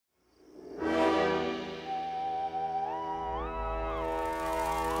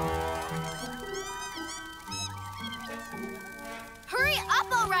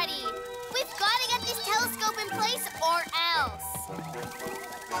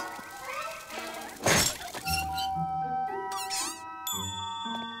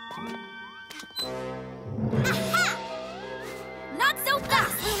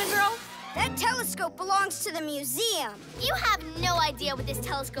telescope belongs to the museum. You have no idea what this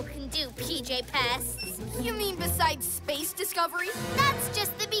telescope can do, PJ Pests. You mean besides space discovery? That's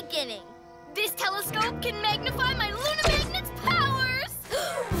just the beginning. This telescope can magnify my Lunamagnet's powers!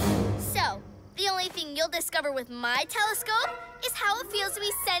 So, the only thing you'll discover with my telescope is how it feels to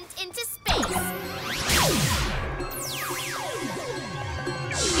be sent into space.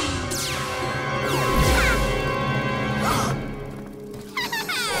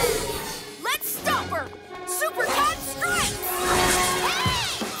 Let's stop her! Super Cat strike!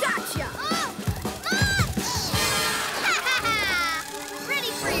 Hey! Gotcha!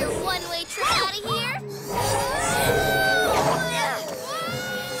 Ready for your one-way trip out of here?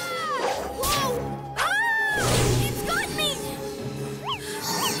 Whoa! Ah! It's got me!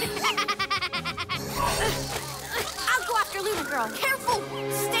 I'll go after Luna Girl. Careful!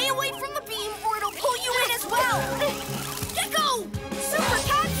 Stay away from the beam or it'll pull you in as well! Gekko! Super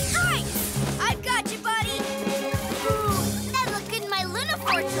Cat strike! I've got you, buddy. That looked good in my Luna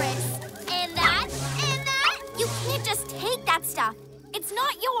Fortress. And that, and that. You can't just take that stuff. It's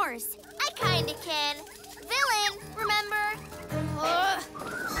not yours. I kinda can. Villain, remember?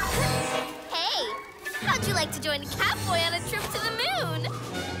 Hey, how'd you like to join Catboy on a trip to the moon?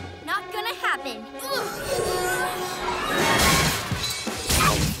 Not gonna happen.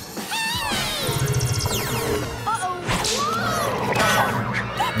 Uh-oh.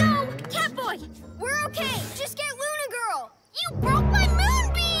 Gekko! Catboy, we're okay. Just get Luna Girl. You broke my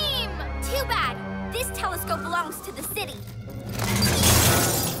moonbeam! Too bad. This telescope belongs to the city.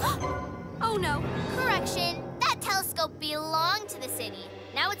 Oh, no. Correction, that telescope belonged to the city.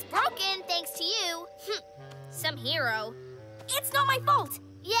 Now it's broken thanks to you. Some hero. It's not my fault.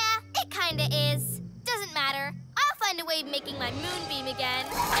 Yeah, it kinda is. Doesn't matter. I'll find a way of making my moonbeam again.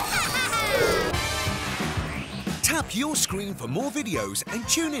 Tap your screen for more videos and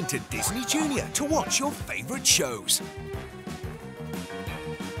tune into Disney Junior to watch your favorite shows.